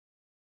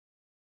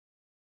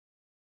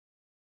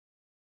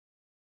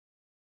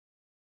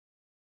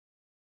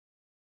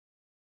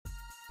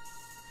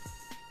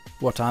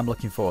what I'm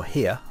looking for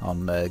here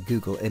on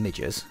Google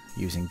Images,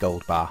 using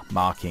gold bar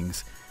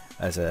markings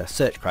as a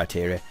search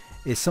criteria,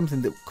 is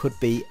something that could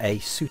be a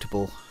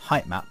suitable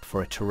height map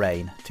for a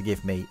terrain to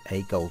give me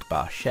a gold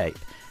bar shape.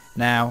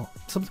 Now,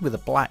 something with a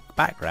black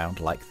background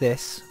like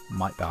this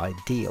might be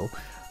ideal,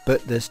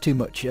 but there's too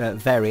much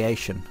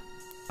variation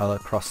all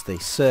across the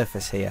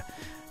surface here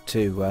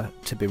to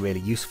be really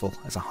useful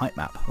as a height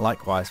map.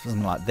 Likewise, for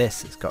something like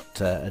this, it's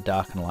got a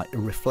dark and light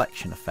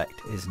reflection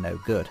effect is no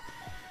good.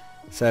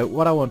 So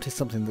what I want is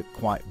something that's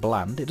quite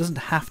bland. It doesn't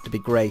have to be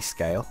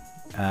grayscale,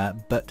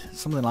 but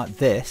something like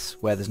this,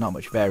 where there's not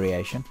much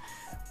variation,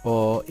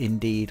 or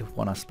indeed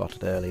one I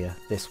spotted earlier,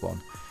 this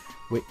one,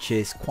 which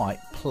is quite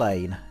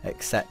plain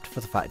except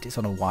for the fact it's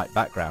on a white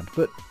background,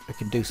 but I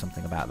can do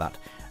something about that.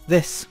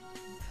 This,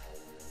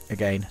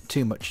 again,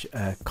 too much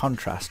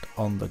contrast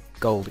on the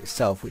gold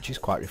itself, which is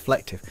quite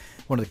reflective.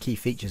 One of the key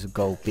features of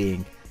gold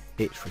being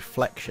its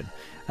reflection,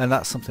 and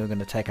that's something we're going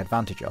to take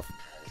advantage of.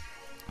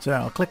 So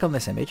I'll click on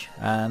this image,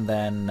 and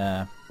then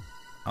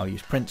I'll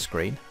use print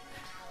screen,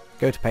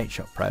 go to Paint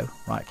Shop Pro,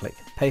 right click,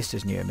 paste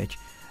as new image,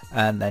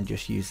 and then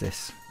just use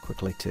this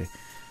quickly to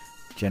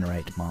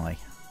generate my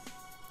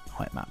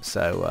height map.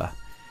 So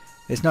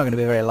it's not going to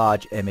be a very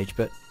large image,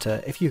 but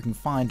if you can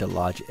find a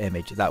large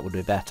image, that would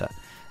be better.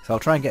 So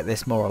I'll try and get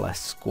this more or less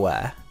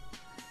square.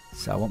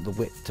 So I want the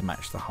width to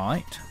match the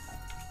height.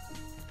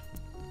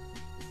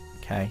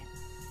 Okay,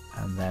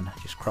 and then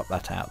just crop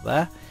that out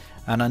there.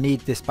 And I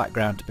need this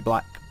background to be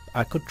black.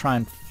 I could try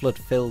and flood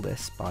fill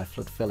this by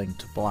flood filling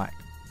to black,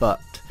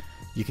 but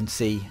you can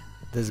see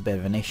there's a bit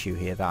of an issue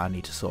here that I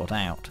need to sort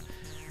out.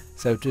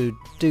 So to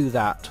do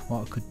that,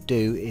 what I could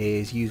do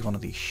is use one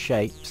of these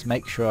shapes,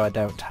 make sure I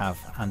don't have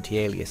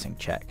anti-aliasing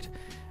checked,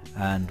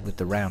 and with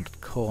the rounded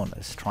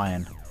corners try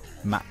and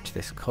match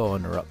this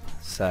corner up.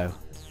 So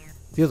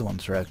the other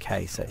ones are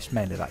okay, so it's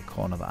mainly that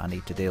corner that I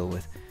need to deal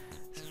with.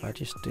 So if I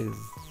just do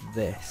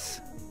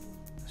this,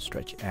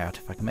 stretch it out,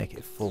 if I can make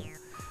it full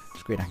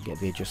screen, I can get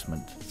the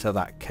adjustment so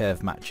that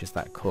curve matches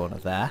that corner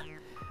there.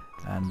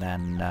 And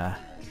then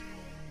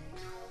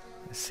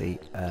let's see,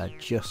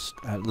 just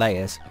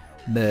layers,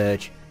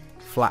 merge,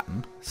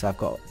 flatten, so I've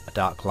got a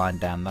dark line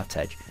down that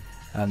edge,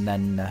 and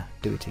then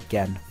do it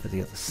again for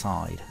the other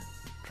side,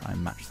 try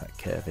and match that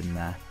curve in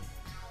there,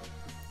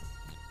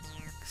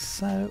 like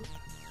so,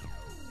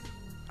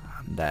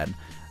 and then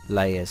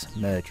layers,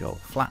 merge, all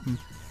flatten.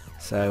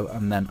 So,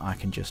 and then I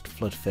can just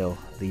flood fill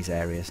these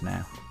areas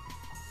now,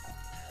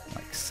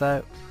 like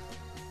so.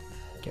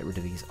 Get rid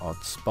of these odd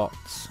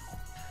spots.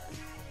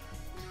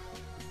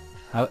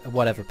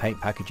 Whatever paint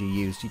package you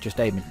use, I'm just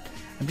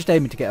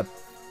aiming to get a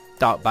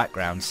dark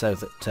background so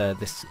that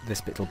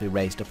this bit will be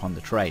raised up on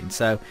the terrain.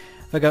 So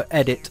if I go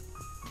edit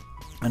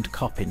and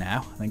copy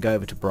now, then go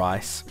over to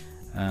Bryce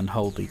and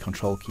hold the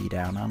control key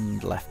down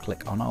and left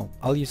click on.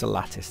 I'll use a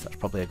lattice, that's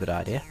probably a good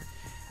idea.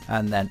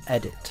 And then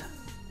edit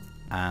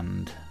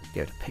and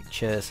go to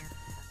pictures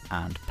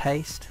and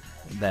paste,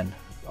 then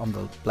on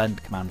the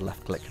blend command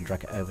left click and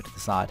drag it over to the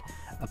side,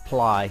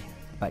 apply.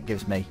 That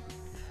gives me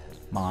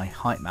my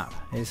height map.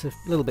 It's a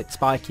little bit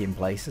spiky in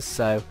places,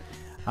 so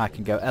I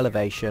can go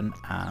elevation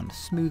and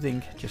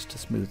smoothing just to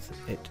smooth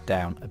it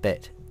down a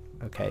bit.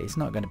 Okay, it's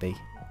not going to be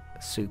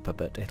super,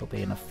 but it'll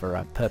be enough for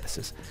our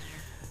purposes.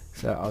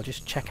 So I'll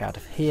just check out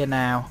of here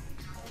now,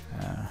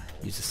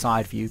 use the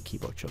side view,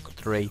 keyboard shortcut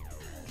 3,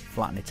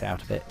 flatten it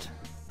out a bit,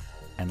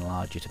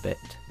 enlarge it a bit,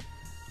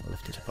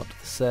 lift it up onto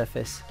the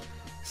surface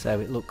so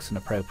it looks an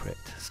appropriate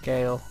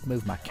scale,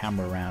 move my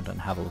camera around and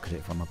have a look at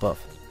it from above.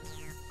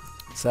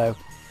 So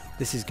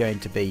this is going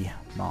to be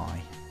my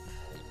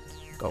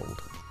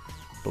gold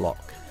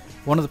block.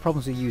 One of the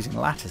problems with using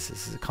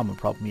lattices is a common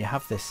problem. You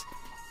have this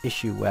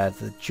issue where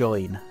the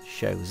join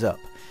shows up,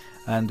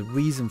 and the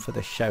reason for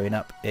this showing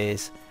up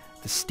is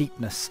the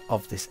steepness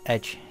of this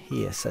edge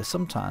here. So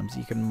sometimes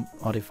you can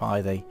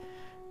modify the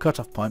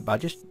cutoff point by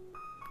just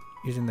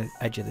using the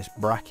edge of this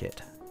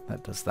bracket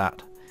that does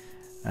that,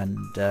 and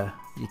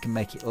you can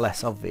make it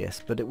less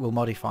obvious, but it will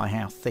modify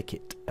how thick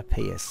it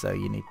appears, so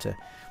you need to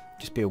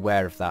just be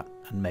aware of that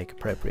and make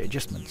appropriate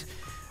adjustments.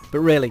 But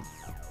really,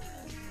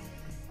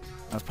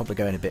 that's probably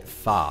going a bit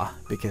far,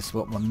 because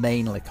what we're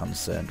mainly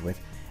concerned with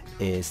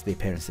is the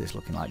appearance of this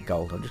looking like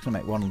gold. I'm just going to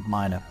make one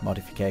minor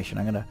modification.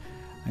 I'm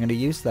going to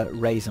use that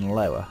raise and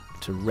lower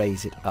to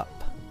raise it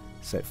up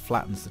so it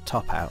flattens the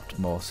top out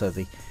more, so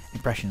the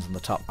impressions on the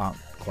top aren't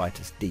quite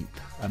as deep,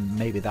 and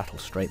maybe that'll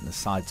straighten the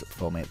sides up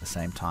for me at the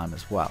same time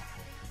as well.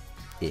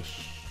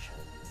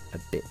 A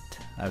bit.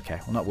 Okay,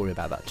 we'll not worry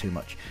about that too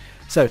much.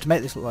 So to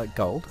make this look like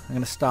gold, I'm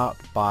going to start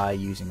by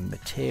using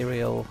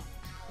material,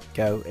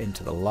 go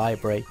into the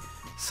library,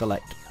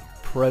 select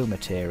Pro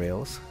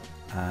Materials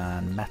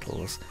and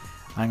Metals.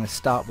 I'm going to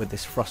start with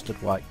this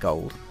frosted white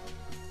gold,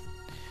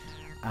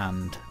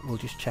 and we'll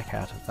just check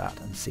out of that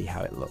and see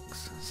how it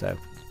looks. So,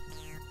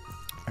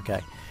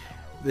 okay,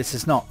 this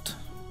is not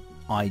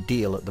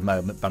ideal at the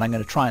moment, but I'm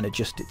going to try and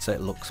adjust it so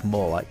it looks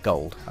more like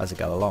gold as I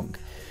go along.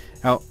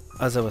 Now,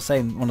 as I was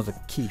saying, one of the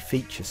key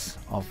features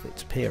of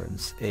its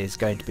appearance is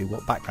going to be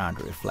what background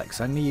it reflects.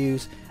 So I'm going to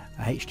use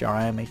a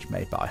HDR image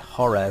made by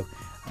Horro.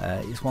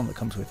 It's one that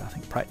comes with, I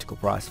think, Practical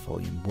Bryce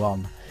Volume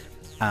 1,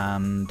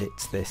 and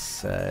it's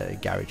this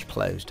garage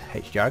closed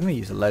HDR. I'm going to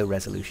use a low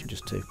resolution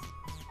just to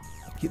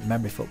keep the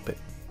memory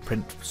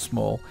footprint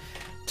small.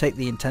 Take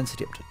the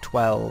intensity up to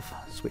 12,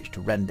 switch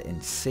to render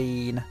in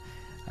scene,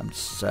 and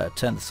just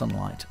turn the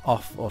sunlight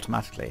off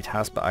automatically. It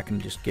has, but I can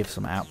just give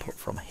some output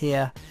from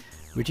here.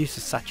 Reduce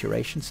the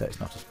saturation so it's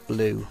not as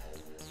blue.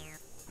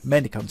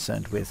 Mainly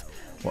concerned with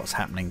what's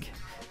happening.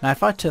 Now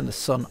if I turn the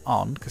sun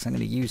on, because I'm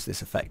going to use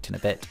this effect in a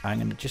bit, I'm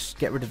going to just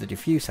get rid of the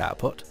diffuse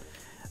output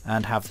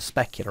and have the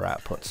specular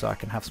output, so I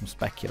can have some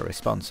specular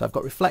response. So I've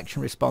got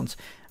reflection response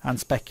and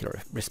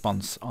specular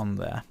response on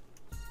there.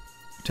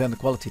 Turn the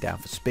quality down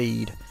for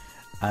speed,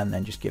 and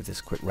then just give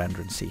this a quick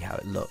render and see how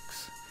it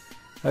looks.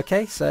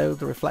 Okay, so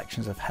the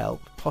reflections have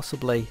helped.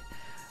 Possibly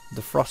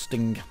the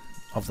frosting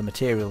of the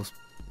materials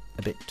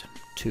a bit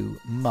too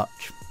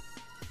much,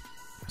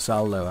 so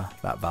I'll lower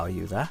that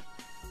value there,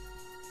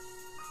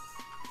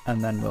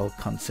 and then we'll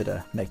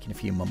consider making a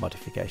few more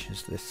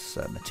modifications to this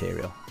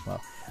material.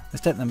 Well,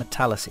 let's take the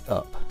metallicity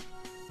up,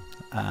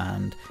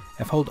 and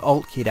if I hold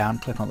Alt key down,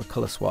 click on the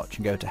colour swatch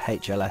and go to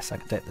HLS, I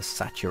can take the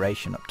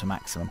saturation up to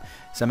maximum,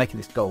 so making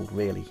this gold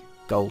really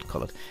gold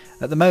coloured.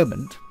 At the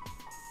moment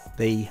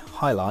the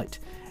highlight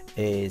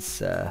is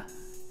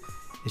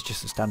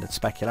just a standard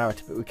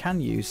specularity, but we can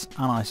use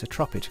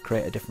anisotropy to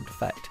create a different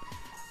effect.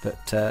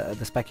 But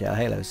the specular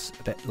halo is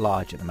a bit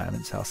large at the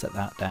moment, so I'll set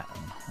that down,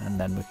 and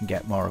then we can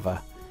get more of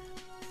a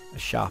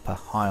sharper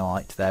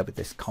highlight there with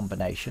this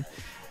combination.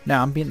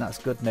 Now ambient, that's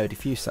good. No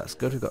diffuse, that's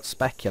good. We've got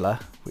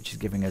specular, which is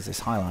giving us this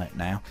highlight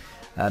now.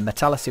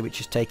 Metallicity,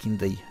 which is taking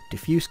the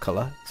diffuse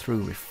colour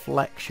through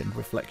reflection.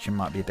 Reflection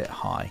might be a bit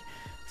high,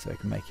 so we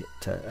can make it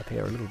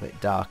appear a little bit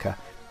darker.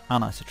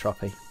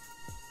 Anisotropy,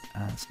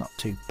 it's not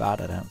too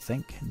bad, I don't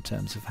think, in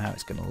terms of how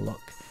it's going to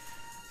look.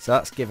 So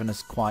that's given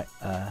us quite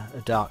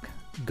a dark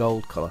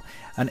gold colour.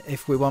 And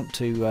if we want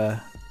to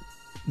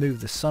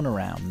move the sun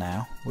around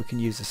now, we can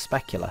use a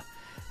specular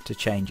to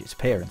change its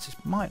appearance.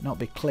 It might not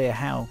be clear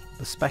how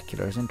the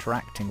specular is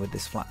interacting with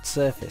this flat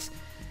surface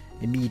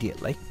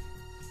immediately.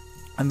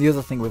 And the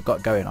other thing we've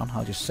got going on,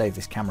 I'll just save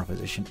this camera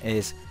position,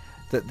 is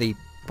that the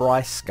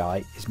Bryce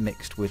sky is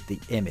mixed with the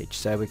image.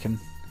 So we can,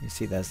 you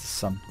see there's the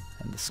sun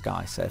in the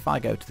sky. So if I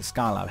go to the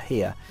Skylab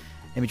here,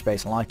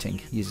 image-based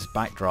lighting uses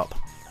backdrop.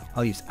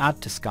 I'll use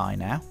add to sky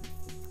now,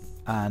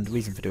 and the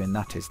reason for doing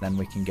that is then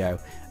we can go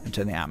and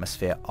turn the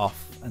atmosphere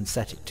off and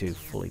set it to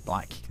fully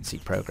black. You can see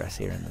progress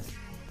here, and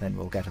then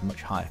we'll get a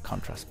much higher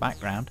contrast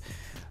background.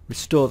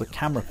 Restore the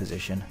camera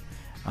position.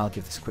 I'll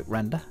give this a quick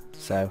render.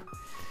 So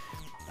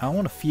I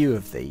want a few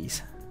of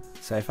these.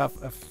 So if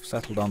I've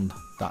settled on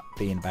that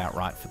being about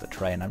right for the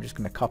train, I'm just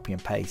going to copy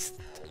and paste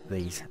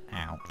these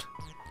out.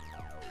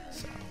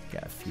 So I'll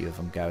get a few of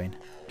them going.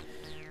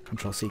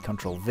 Control C,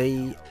 Control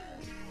V.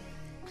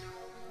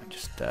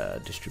 Just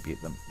distribute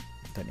them.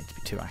 Don't need to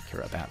be too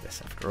accurate about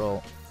this after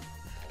all.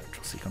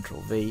 Control C,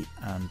 Control V,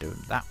 and do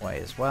them that way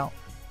as well.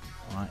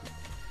 Right.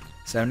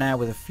 So now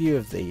with a few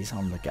of these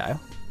on the go,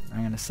 I'm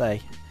going to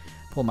say,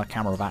 pull my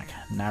camera back,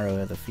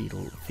 narrow the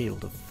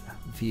field of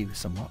view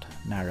somewhat,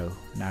 narrow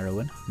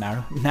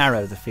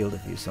the field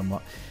of view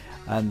somewhat,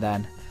 and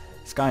then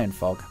sky and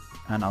fog,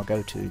 and I'll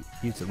go to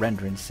use the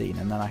rendering scene,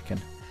 and then I can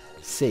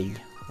see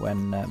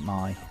when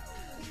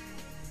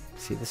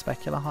see the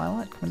specular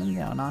highlight coming in,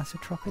 the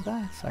anisotropy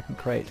there, so I can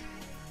create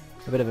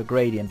a bit of a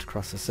gradient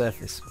across the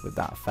surface with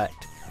that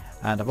effect.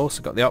 And I've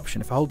also got the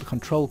option, if I hold the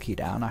control key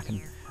down, I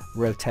can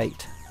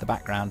rotate the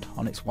background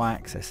on its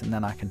y-axis, and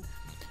then I can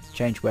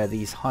change where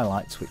these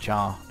highlights, which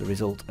are the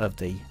result of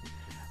the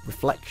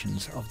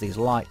reflections of these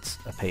lights,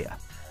 appear,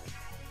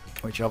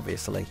 which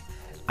obviously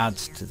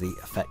adds to the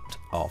effect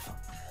of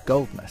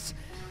goldness.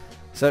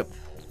 So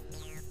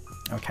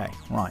okay,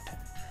 right,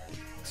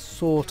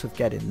 sort of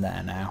get in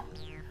there now.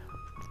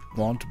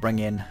 Want to bring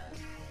in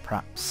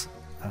perhaps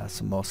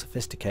some more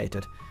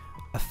sophisticated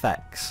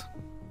effects.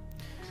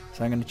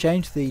 So I'm going to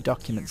change the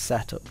document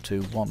setup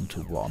to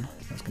 1:1.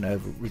 That's going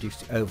to reduce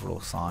the overall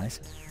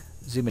size.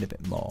 Zoom in a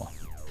bit more,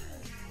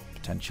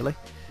 potentially.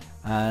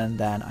 And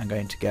then I'm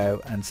going to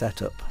go and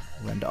set up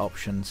render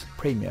options,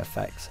 premium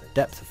effects,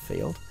 depth of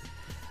field.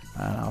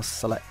 And I'll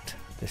select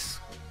this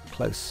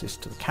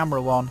closest to the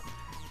camera one,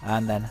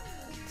 and then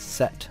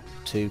set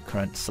to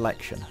current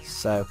selection.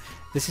 So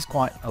this is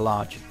quite a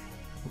large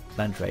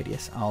lens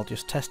radius. I'll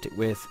just test it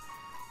with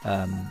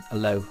a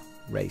low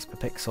rays per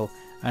pixel,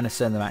 and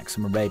assign the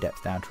maximum ray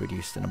depth down to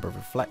reduce the number of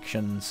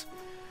reflections.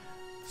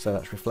 So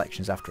that's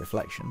reflections after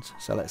reflections.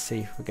 So let's see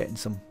if we're getting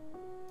some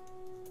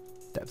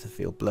depth of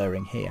field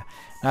blurring here.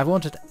 Now if I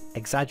wanted to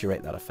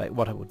exaggerate that effect,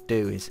 what I would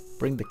do is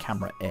bring the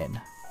camera in,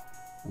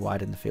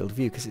 widen the field of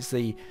view, because it's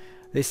the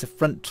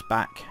front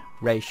back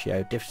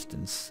ratio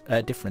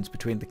difference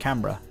between the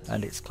camera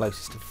and its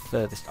closest to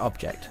furthest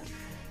object.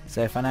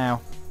 So if I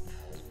now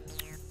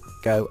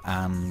go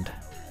and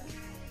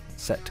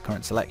set to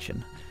current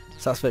selection,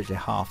 so that's virtually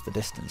half the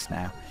distance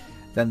now.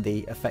 then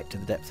the effect of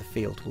the depth of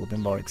field will have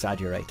been more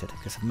exaggerated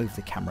because I've moved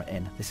the camera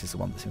in. This is the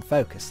one that's in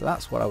focus, so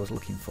that's what I was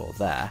looking for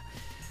there.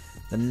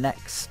 The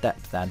next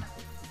step then,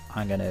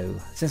 I'm going to,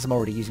 since I'm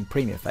already using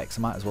premium effects,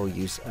 I might as well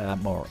use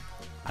more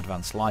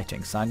advanced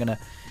lighting. So I'm going to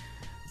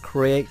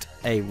create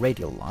a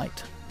radial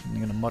light, and I'm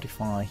going to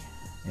modify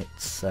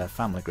its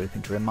family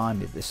grouping to remind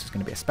me that this is going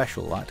to be a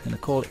special light. I'm going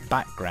to call it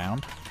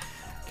background.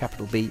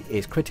 Capital B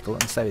is critical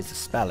and so is the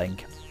spelling.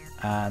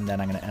 And then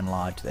I'm going to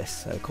enlarge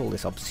this, so call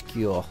this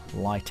obscure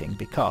lighting,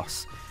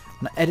 because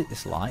when I edit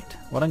this light,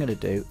 what I'm going to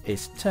do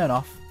is turn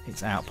off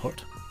its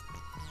output,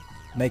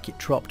 make it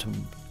true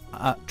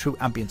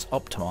ambience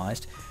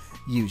optimized,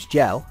 use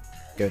gel,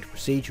 go to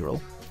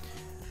procedural,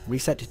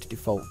 reset it to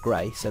default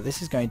grey. So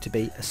this is going to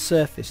be a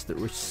surface that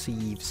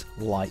receives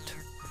light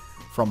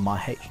from my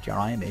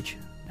HDRI image.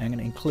 I'm going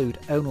to include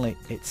only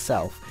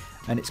itself,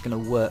 and it's going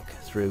to work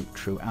through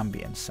true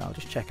ambience. So I'll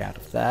just check out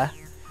of there,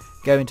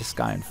 go into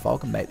sky and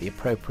fog and make the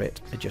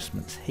appropriate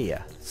adjustments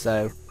here.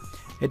 So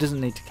it doesn't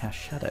need to cast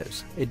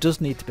shadows, it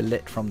does need to be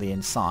lit from the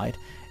inside,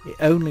 it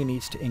only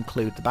needs to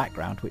include the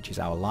background, which is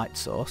our light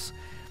source,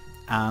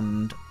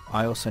 and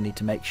I also need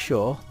to make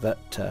sure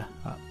that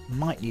I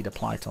might need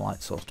apply to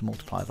light source to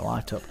multiply the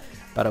light up,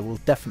 but I will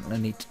definitely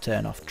need to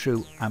turn off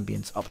true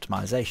ambience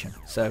optimization.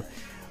 So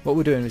what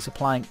we're doing is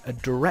applying a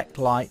direct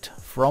light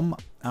from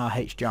our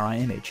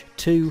HDRI image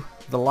to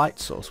the light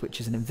source,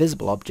 which is an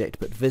invisible object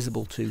but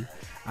visible to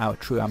our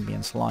true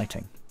ambience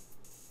lighting.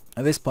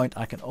 At this point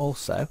I can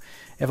also,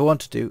 if I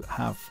wanted to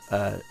have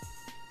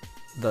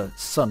the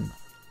sun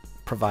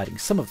providing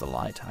some of the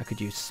light, I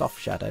could use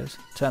soft shadows,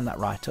 turn that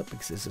right up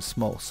because it's a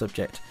small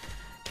subject,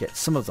 get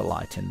some of the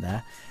light in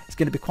there. It's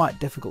going to be quite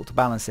difficult to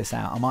balance this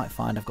out. I might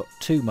find I've got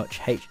too much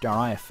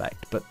HDRI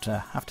effect, but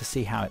have to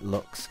see how it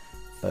looks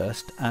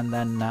first, and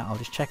then I'll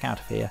just check out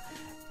of here,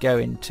 go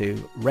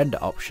into render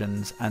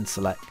options and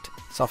select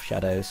soft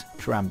shadows,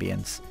 true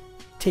ambience,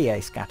 TA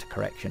scatter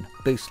correction,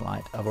 boost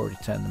light. I've already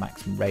turned the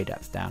maximum ray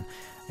depth down,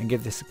 and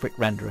give this a quick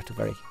render at a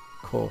very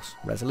coarse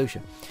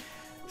resolution.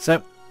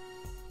 So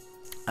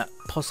that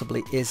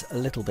possibly is a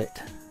little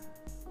bit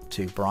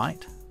too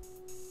bright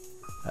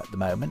at the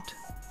moment,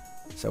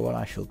 so what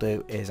I shall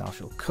do is I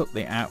shall cut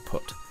the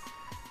output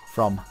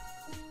from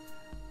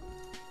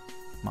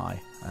my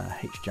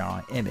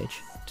HDRI image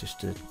just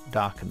to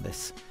darken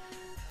this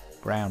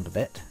ground a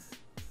bit,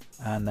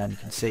 and then you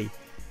can see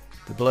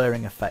the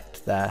blurring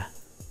effect there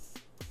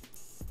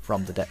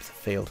from the depth of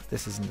field.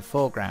 This is in the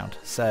foreground,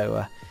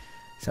 so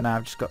now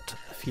I've just got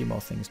a few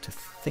more things to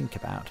think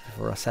about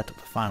before I set up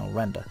the final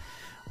render.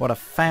 What I've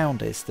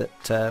found is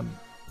that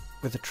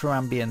with the true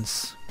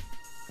ambience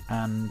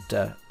and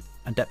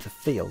depth of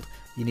field,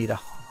 you need a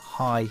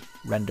high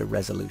render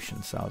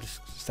resolution, so I'll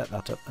just set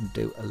that up and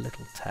do a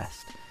little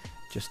test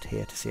just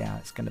here to see how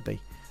it's going to be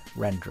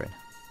rendering.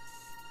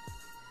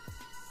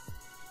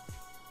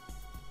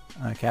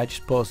 Okay, I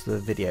just paused the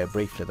video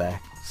briefly there,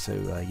 so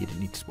you didn't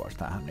need to watch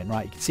that happening.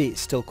 Right, you can see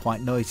it's still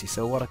quite noisy,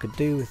 so what I could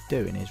do with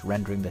doing is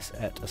rendering this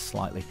at a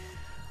slightly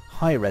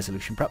higher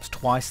resolution, perhaps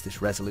twice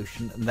this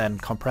resolution, and then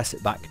compress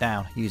it back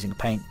down using a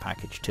paint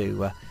package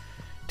to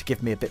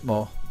give me a bit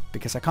more,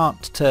 because I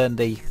can't turn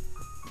the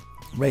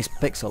raise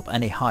per pixel up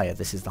any higher.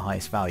 This is the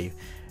highest value.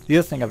 The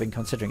other thing I've been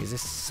considering is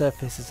this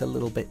surface is a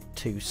little bit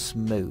too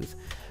smooth,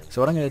 so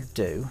what I'm going to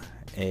do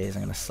is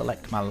I'm going to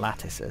select my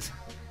lattices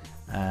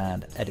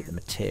and edit the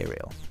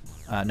material.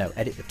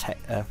 Edit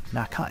the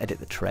no, I can't edit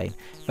the terrain.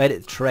 If I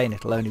edit the terrain,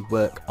 it'll only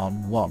work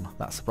on one.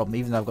 That's the problem.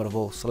 Even though I've got them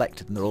all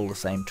selected and they're all the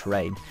same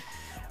terrain,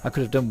 I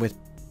could have done with,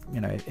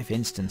 if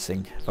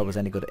instancing, if I was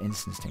any good at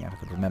instancing, I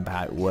could remember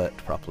how it worked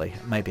properly.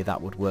 Maybe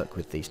that would work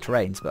with these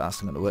terrains, but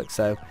that's not going to work.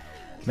 So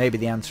maybe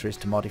the answer is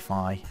to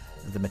modify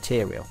the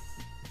material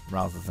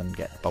rather than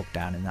get bogged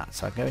down in that.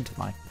 So I go into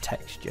my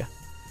texture.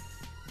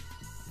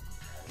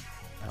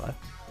 Hello.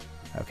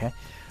 Okay.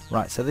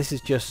 Right, so this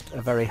is just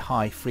a very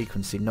high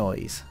frequency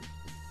noise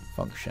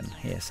function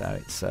here, so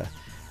it's a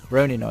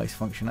Brony noise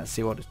function. Let's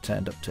see what it's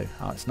turned up to.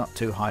 Oh, it's not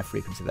too high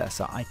frequency there,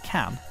 so I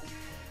can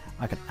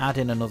add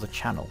in another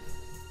channel,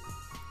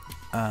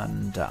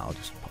 and I'll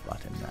just pop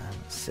that in there.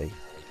 Let's see,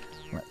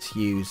 let's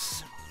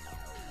use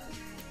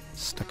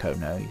stucco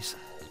noise,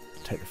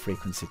 take the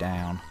frequency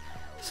down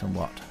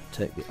somewhat,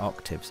 take the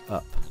octaves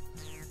up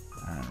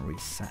and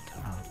reset.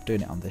 I'm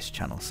doing it on this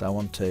channel, so I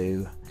want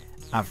to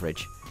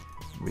average,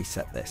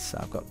 reset this. So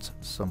I've got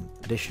some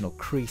additional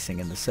creasing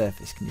in the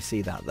surface. Can you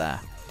see that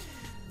there?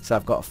 So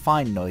I've got a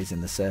fine noise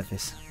in the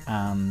surface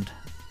and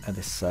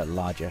this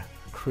larger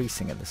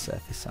creasing of the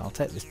surface. So I'll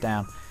take this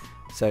down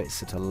so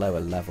it's at a lower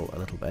level a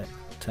little bit,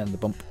 turn the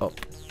bump up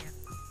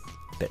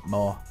a bit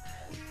more,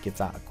 give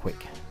that a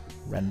quick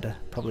render.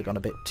 Probably gone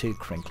a bit too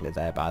crinkly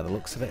there by the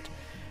looks of it.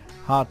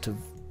 Hard to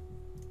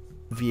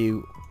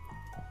view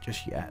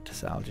just yet,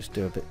 so I'll just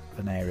do a bit of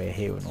an area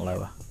here and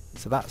lower.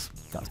 So that's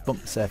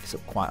bumped the surface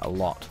up quite a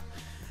lot.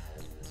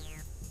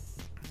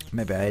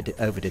 Maybe I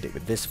overdid it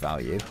with this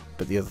value,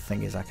 but the other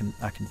thing is I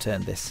can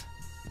turn this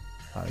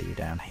value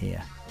down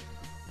here.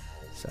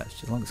 So it's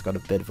just, as long as it's got a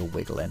bit of a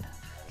wiggle in.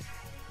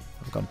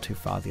 I've gone too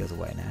far the other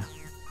way now.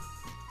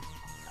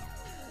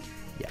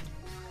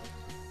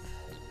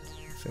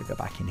 So go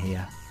back in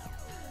here,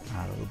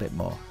 add a little bit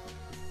more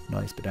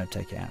noise, but don't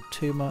take it out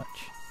too much.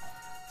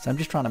 So I'm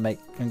just trying to make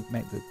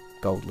the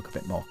gold look a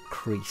bit more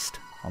creased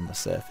on the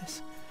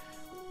surface.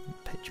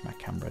 Pitch my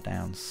camera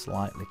down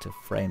slightly to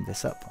frame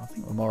this up. I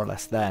think we're more or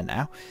less there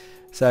now.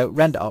 So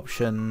render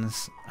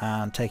options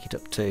and take it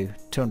up to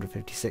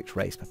 256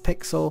 rays per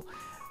pixel.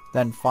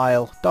 Then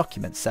file,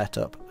 document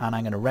setup, and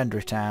I'm going to render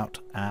it out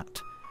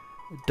at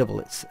double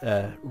its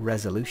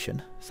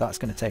resolution. So that's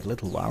going to take a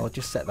little while. I'll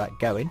just set that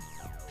going.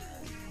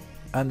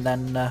 And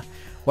then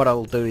what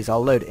I'll do is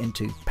I'll load it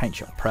into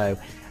PaintShop Pro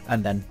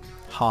and then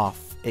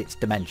half its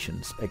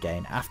dimensions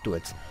again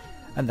afterwards.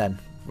 And then,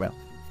 well,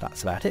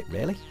 that's about it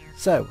really.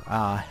 So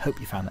I hope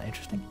you found that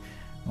interesting.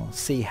 We'll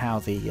see how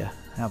the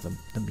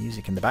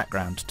music in the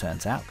background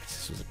turns out, because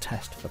this was a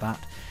test for that.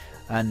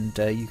 And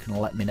you can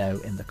let me know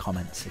in the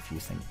comments if you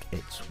think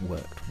it's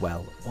worked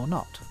well or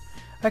not.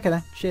 Okay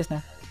then, cheers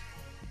now.